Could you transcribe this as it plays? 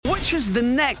Which is the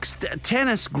next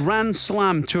tennis Grand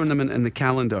Slam tournament in the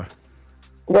calendar?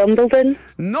 Wimbledon.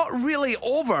 Not Really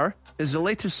Over is the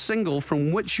latest single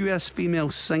from which US female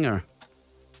singer?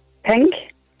 Pink.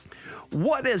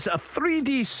 What is a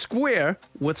 3D square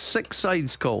with 6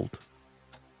 sides called?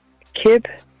 Cube.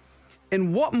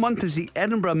 In what month is the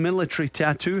Edinburgh Military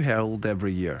Tattoo held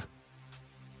every year?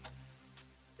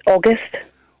 August.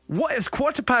 What is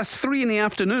 3:15 in the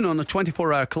afternoon on the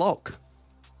 24-hour clock?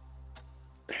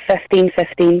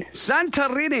 15:15.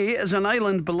 Santorini is an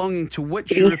island belonging to which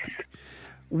Greece.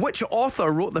 Which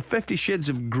author wrote the 50 Shades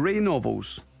of Grey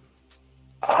novels?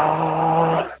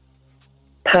 Pass.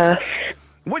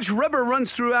 Which river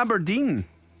runs through Aberdeen?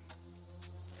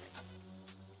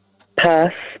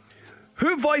 Pass.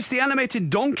 Who voiced the animated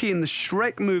donkey in the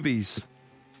Shrek movies?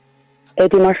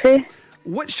 Eddie Murphy.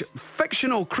 Which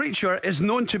fictional creature is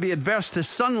known to be adverse to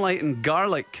sunlight and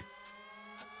garlic?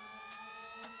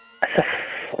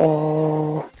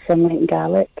 Sunlight and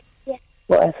garlic. Yeah.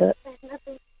 What is it?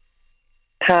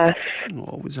 Pass.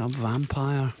 Oh, it was a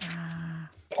vampire.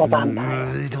 A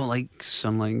vampire. They don't like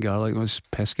sunlight and garlic, those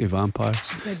pesky vampires.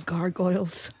 I said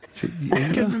gargoyles. Yeah.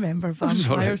 I can remember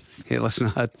vampires. Hey,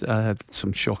 listen, I had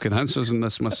some shocking answers in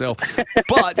this myself.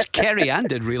 But Kerryanne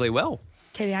did really well.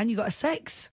 Kerryanne, you got a 6.